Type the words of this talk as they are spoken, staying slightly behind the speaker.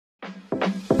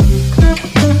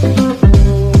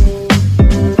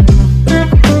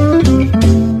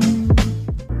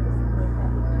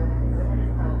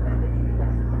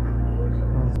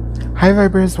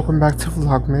Viberz, welcome back to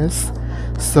Vlogmas.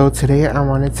 So today I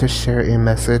wanted to share a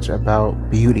message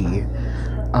about beauty.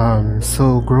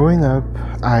 So growing up,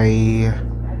 I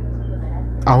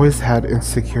always had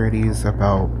insecurities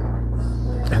about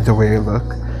the way I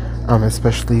look,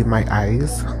 especially my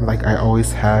eyes. Like I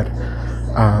always had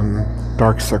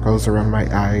dark circles around my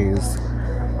eyes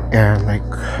and like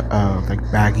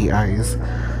baggy eyes,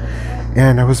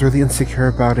 and I was really insecure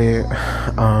about it.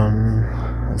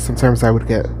 Sometimes I would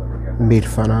get made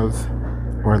fun of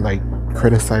or like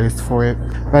criticized for it,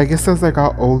 but I guess as I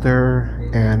got older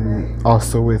and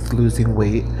also with losing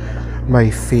weight,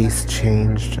 my face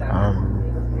changed.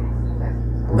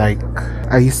 Like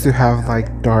I used to have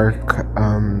like dark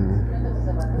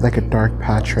like a dark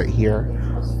patch right here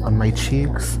on my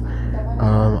cheeks,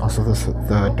 also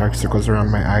the dark circles around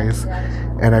my eyes.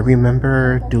 And I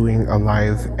remember doing a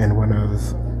live in one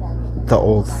of the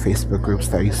old Facebook groups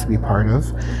that I used to be part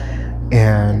of,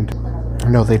 and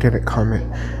no, they didn't comment.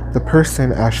 The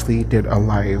person actually did a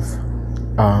live,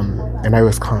 and I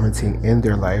was commenting in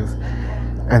their live,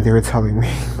 and they were telling me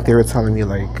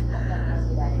like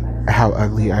how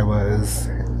ugly I was,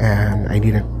 and I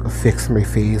need to fix my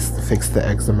face, fix the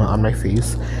eczema on my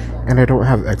face, and I don't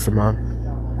have eczema.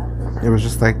 It was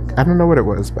just like, I don't know what it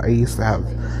was, but I used to have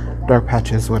dark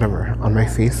patches, whatever, on my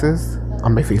face,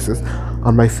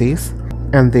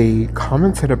 and they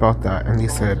commented about that, and they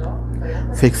said,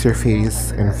 fix your face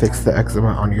and fix the eczema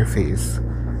on your face,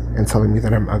 and telling me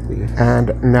that I'm ugly.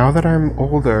 And now that I'm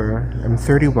older, I'm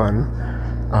 31,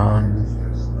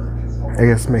 I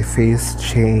guess my face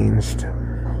changed.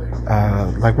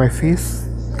 Like my face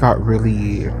got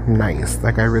really nice.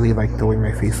 Like I really like the way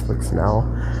my face looks now.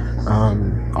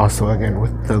 Also again,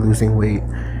 with the losing weight,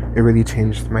 it really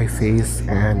changed my face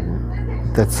and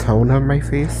the tone of my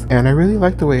face, and I really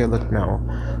like the way I look now.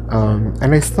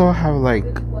 And I still have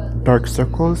like dark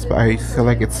circles, but I feel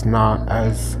like it's not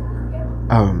as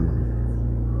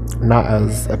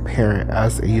apparent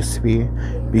as it used to be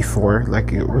before.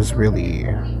 Like it was really,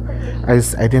 I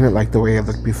didn't like the way I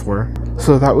looked before.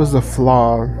 So that was a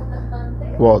flaw.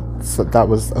 So that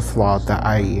was a flaw that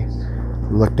I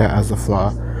looked at as a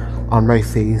flaw on my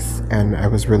face, and I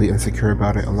was really insecure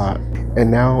about it a lot. And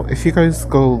now if you guys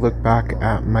go look back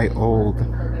at my old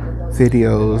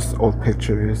videos, old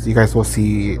pictures, you guys will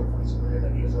see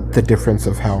the difference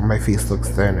of how my face looks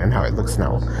then and how it looks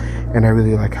now. And I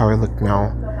really like how I look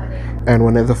now. And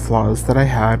one of the flaws that I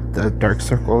had, the dark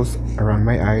circles around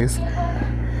my eyes,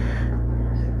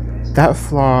 that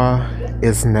flaw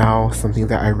is now something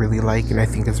that I really like and I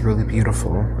think is really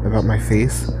beautiful about my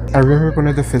face. I remember one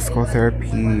of the physical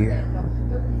therapists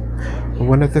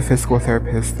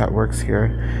that works here,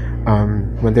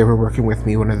 when they were working with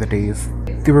me one of the days,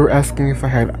 they were asking if I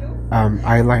had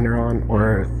eyeliner on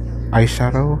or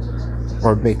eyeshadow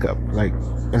or makeup, like,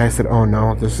 and I said, oh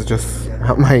no, this is just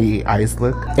how my eyes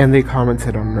look. And they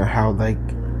commented on how like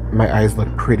my eyes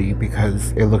look pretty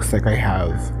because it looks like I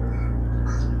have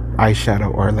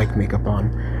eyeshadow or like makeup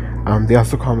on. They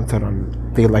also commented on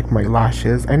they like my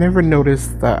lashes. I never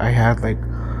noticed that I had like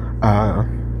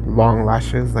long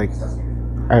lashes. Like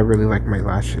I really like my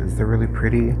lashes, they're really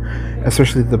pretty,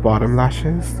 especially the bottom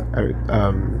lashes.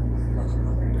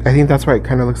 I think that's why it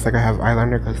kind of looks like I have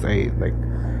eyeliner, because I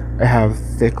have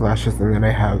thick lashes, and then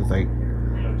I have like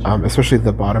especially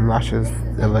the bottom lashes,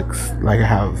 it looks like I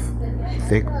have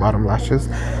thick bottom lashes,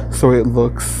 so it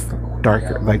looks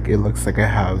darker, like it looks like I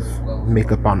have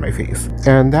makeup on my face.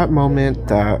 And that moment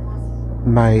that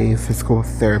my physical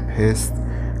therapist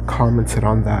commented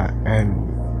on that and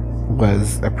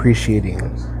was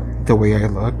appreciating the way I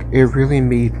look, it really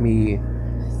made me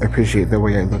appreciate the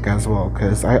way I look as well,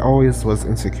 because I always was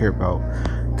insecure about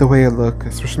the way I look,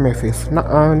 especially my face.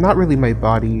 Not really my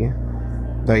body,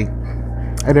 like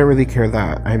I didn't really care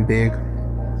that I'm big,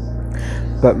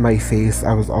 but my face,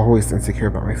 I was always insecure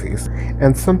about my face.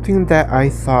 And something that I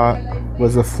thought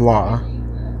was a flaw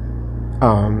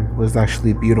was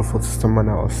actually beautiful to someone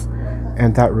else,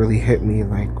 and that really hit me,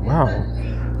 like, wow,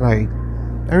 like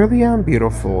I really am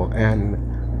beautiful. And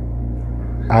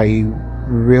I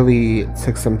really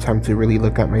took some time to really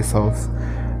look at myself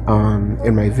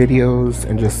in my videos,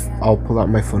 and just I'll pull out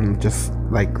my phone and just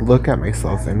like look at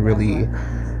myself and really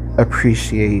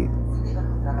appreciate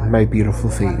my beautiful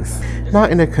face.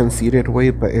 Not in a conceited way,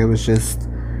 but it was just,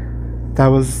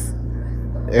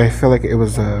 I feel like it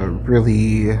was a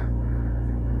really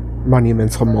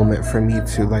monumental moment for me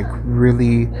to like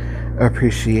really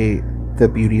appreciate the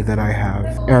beauty that I have.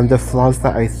 And the flaws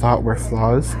that I thought were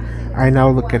flaws, I now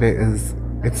look at it as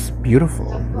it's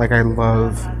beautiful. Like I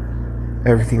love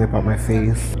everything about my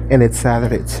face, and it's sad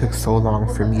that it took so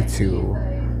long for me to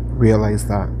realize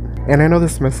that. And I know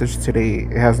this message today,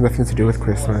 it has nothing to do with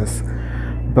Christmas,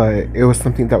 but it was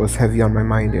something that was heavy on my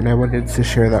mind, and I wanted to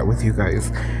share that with you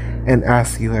guys and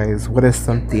ask you guys, what is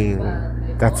something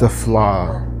that's a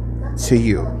flaw to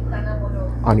you?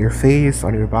 On your face,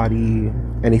 on your body,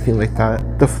 anything like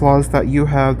that. The flaws that you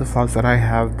have, the flaws that I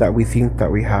have, that we think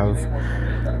that we have,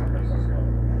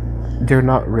 they're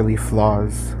not really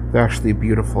flaws. They're actually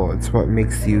beautiful. It's what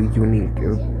makes you unique.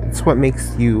 It's what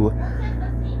makes you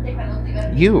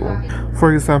you.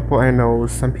 For example, I know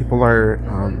some people are,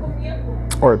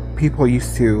 or people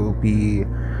used to be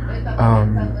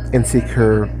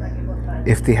insecure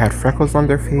if they had freckles on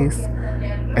their face.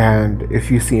 And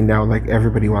if you see now, like,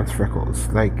 everybody wants freckles.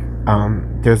 Like,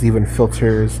 there's even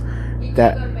filters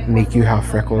that make you have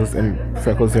freckles, and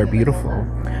freckles are beautiful.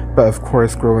 But of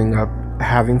course, growing up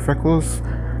having freckles,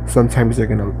 sometimes you're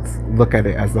gonna look at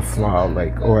it as a flaw,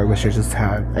 like, oh, I wish I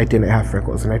didn't have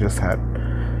freckles and I just had,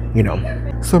 you know.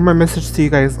 So my message to you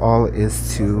guys all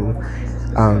is to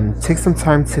take some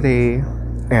time today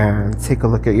and take a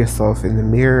look at yourself in the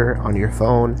mirror on your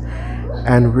phone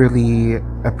and really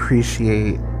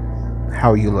appreciate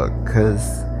how you look,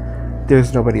 because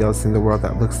there's nobody else in the world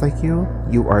that looks like you.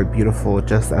 You are beautiful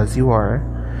just as you are.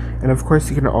 And of course,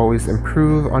 you can always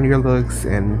improve on your looks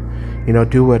and, you know,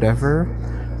 do whatever,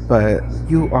 but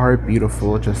you are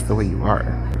beautiful just the way you are.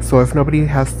 So if nobody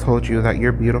has told you that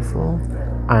you're beautiful,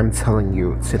 I'm telling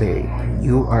you today,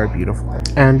 you are beautiful.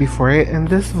 And before I end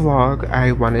this vlog,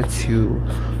 I wanted to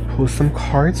pull some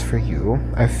cards for you.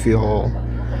 I feel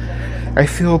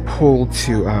pulled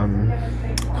to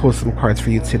pull some cards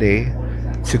for you today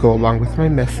to go along with my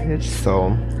message.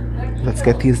 So let's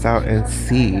get these out and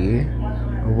see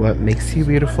what makes you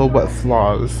beautiful, what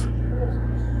flaws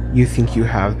you think you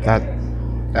have that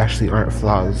actually aren't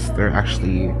flaws, they're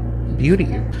actually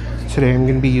beauty. Today I'm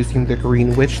going to be using the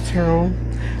Green Witch Tarot.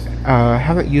 I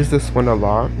haven't used this one a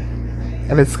lot,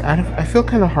 and I feel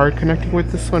kind of hard connecting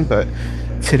with this one, but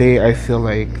today I feel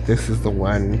like this is the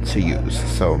one to use.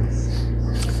 So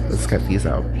let's get these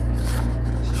out.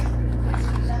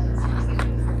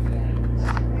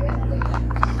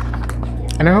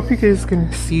 And I hope you guys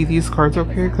can see these cards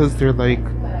okay, because they're like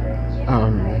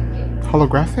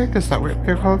holographic, is that what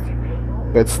they're called?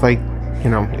 But it's like, you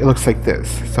know, it looks like this.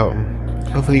 So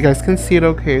hopefully you guys can see it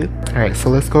okay. Alright, so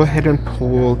let's go ahead and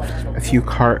pull a few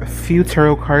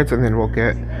tarot cards, and then we'll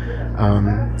get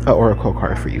an oracle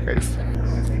card for you guys.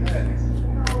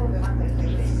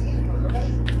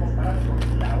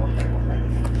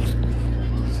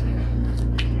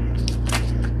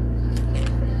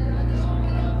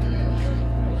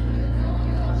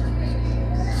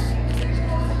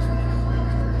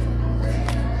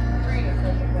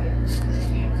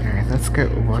 Let's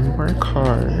get one more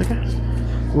card.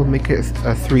 We'll make it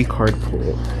a 3-card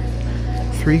pull.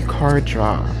 3-card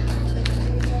draw.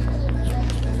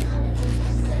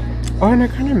 Oh, and I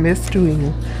kind of miss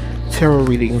doing tarot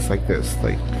readings like this,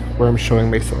 like where I'm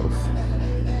showing myself.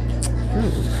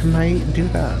 I might do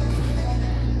that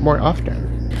more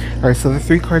often. Alright, so the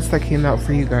 3 cards that came out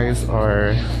for you guys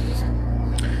are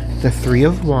the 3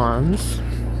 of Wands,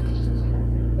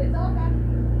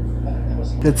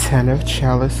 the 10 of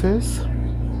Chalices,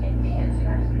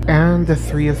 and the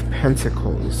 3 of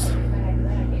Pentacles.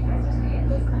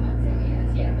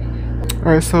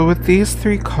 Alright, so with these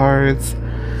 3 cards,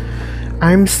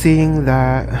 I'm seeing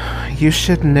that you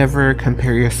should never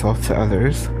compare yourself to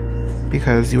others,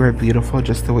 because you are beautiful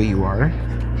just the way you are.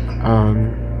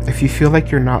 If you feel like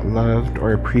you're not loved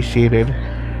or appreciated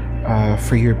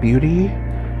for your beauty,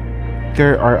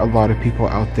 there are a lot of people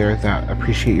out there that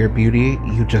appreciate your beauty.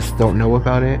 You just don't know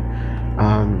about it.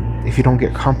 If you don't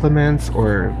get compliments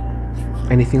or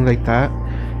anything like that,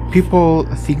 people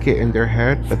think it in their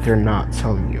head, but they're not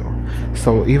telling you.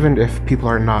 So even if people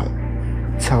are not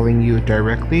telling you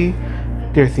directly,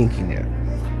 they're thinking it.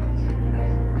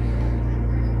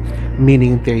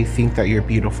 Meaning they think that you're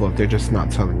beautiful, they're just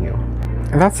not telling you.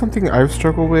 And that's something I've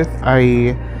struggled with.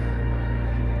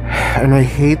 And I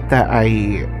hate that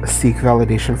I seek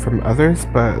validation from others,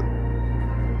 but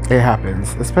it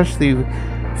happens, especially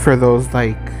for those,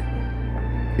 like,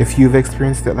 if you've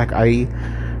experienced it. Like I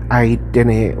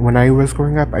didn't, when I was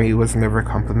growing up, I was never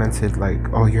complimented like,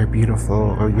 oh, you're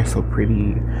beautiful, oh, you're so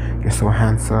pretty, you're so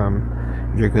handsome,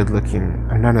 you're good looking,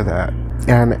 none of that.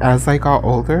 And as I got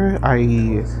older,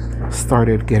 I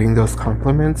started getting those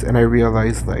compliments, and I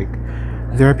realized, like,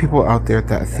 there are people out there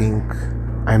that think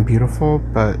I'm beautiful,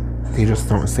 but they just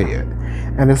don't say it.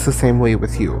 And it's the same way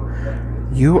with you.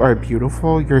 You are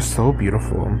beautiful. You're so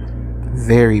beautiful.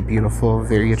 Very beautiful,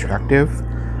 very attractive.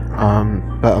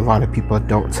 But a lot of people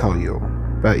don't tell you.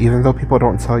 But even though people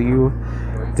don't tell you,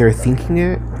 they're thinking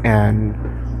it. And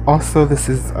also this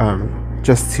is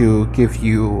just to give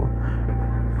you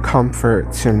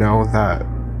comfort to know that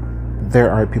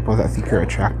there are people that think you're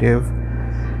attractive,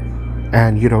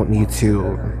 and you don't need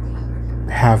to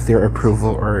have their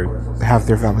approval or have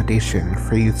their validation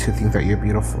for you to think that you're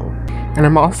beautiful. And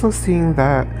I'm also seeing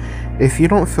that if you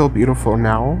don't feel beautiful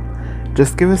now,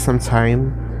 just give it some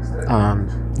time.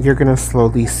 You're gonna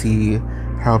slowly see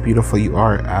how beautiful you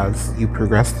are as you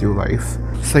progress through life.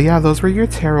 So yeah, those were your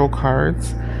tarot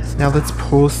cards. Now let's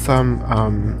pull some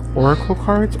oracle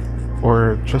cards,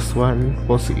 or just one.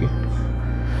 We'll see.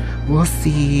 We'll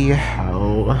see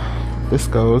how this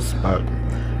goes, but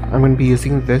I'm going to be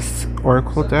using this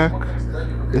oracle deck.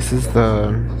 This is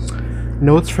the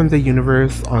Notes from the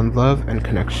Universe on Love and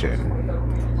Connection.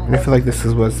 And I feel like this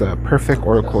was a perfect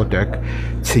oracle deck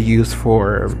to use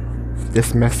for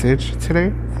this message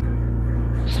today.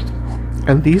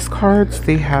 And these cards,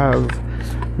 they have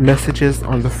messages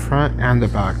on the front and the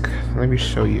back. Let me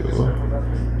show you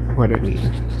what I mean.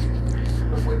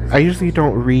 I usually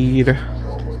don't read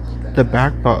the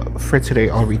back, but for today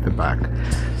I'll read the back.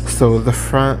 So the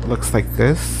front looks like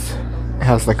this. It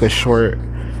has like a short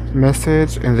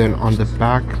message, and then on the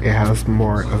back it has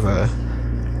more of a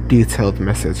detailed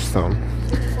message. So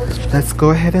let's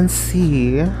go ahead and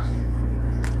see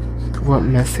what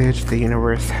message the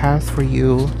universe has for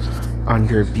you on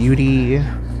your beauty,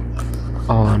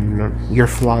 on your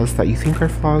flaws that you think are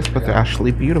flaws, but they're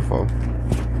actually beautiful.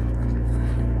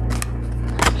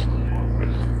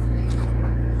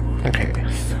 Okay,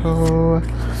 so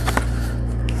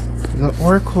the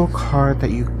oracle card that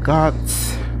you got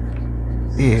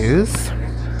is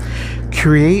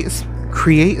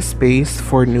create space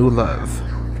for new love.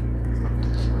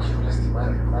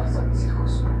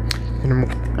 And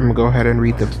I'm gonna go ahead and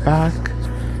read the back.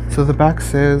 So the back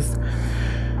says,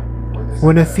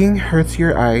 when a thing hurts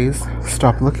your eyes,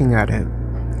 stop looking at it.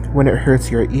 When it hurts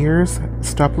your ears,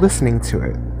 stop listening to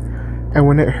it. And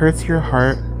when it hurts your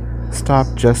heart, stop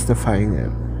justifying it.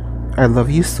 I love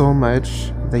you so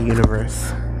much, the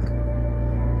universe.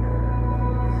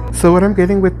 So what I'm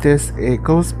getting with this, it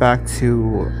goes back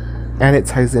to, and it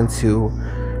ties into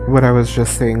what I was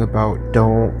just saying about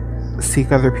don't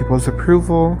seek other people's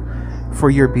approval for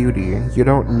your beauty. You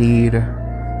don't need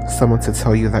someone to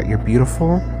tell you that you're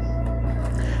beautiful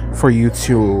for you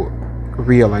to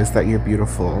realize that you're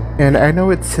beautiful. And I know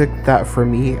it took that for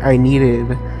me. I needed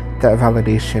that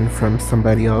validation from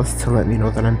somebody else to let me know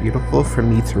that I'm beautiful, for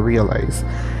me to realize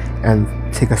and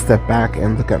take a step back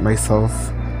and look at myself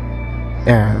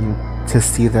and to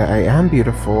see that I am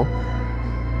beautiful.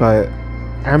 But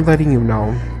I'm letting you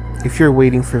know, if you're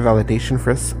waiting for validation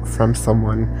from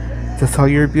someone to tell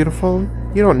you you're beautiful,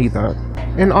 you don't need that.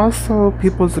 And also,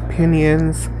 people's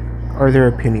opinions are their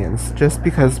opinions. Just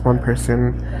because one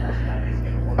person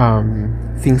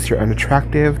thinks you're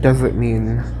unattractive doesn't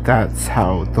mean that's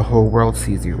how the whole world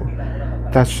sees you.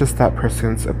 That's just that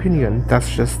person's opinion. That's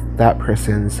just that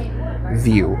person's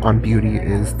view on beauty,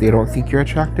 is they don't think you're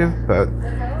attractive, but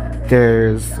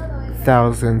there's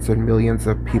thousands and millions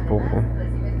of people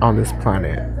on this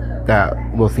planet that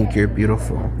will think you're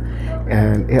beautiful.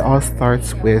 And it all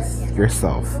starts with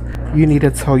yourself. You need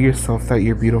to tell yourself that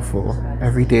you're beautiful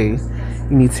every day.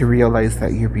 You need to realize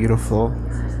that you're beautiful.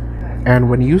 And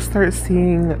when you start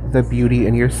seeing the beauty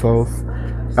in yourself,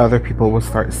 other people will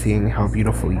start seeing how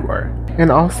beautiful you are.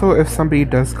 And also, if somebody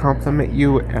does compliment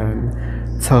you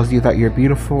and tells you that you're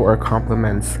beautiful, or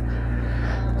compliments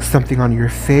something on your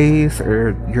face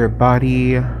or your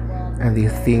body, and they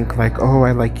think like, oh,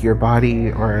 I like your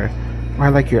body, or I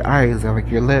like your eyes, I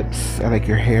like your lips, I like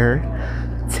your hair,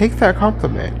 take that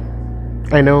compliment.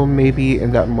 I know maybe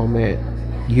in that moment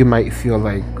you might feel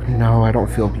like, no, I don't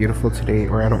feel beautiful today,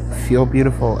 or I don't feel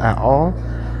beautiful at all.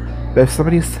 But if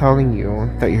somebody's telling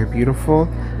you that you're beautiful,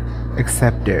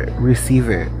 accept it, receive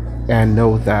it, and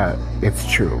know that it's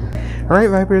true. Alright,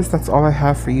 Viberz, that's all I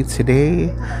have for you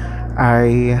today.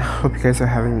 I hope you guys are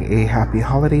having a happy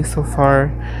holiday so far.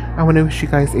 I want to wish you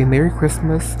guys a Merry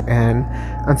Christmas, and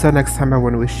until next time, I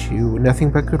want to wish you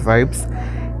nothing but good vibes.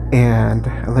 And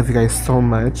I love you guys so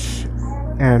much.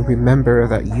 And remember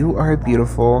that you are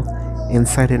beautiful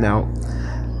inside and out.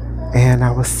 And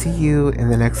I will see you in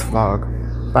the next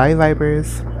vlog. Bye,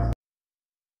 Viberz.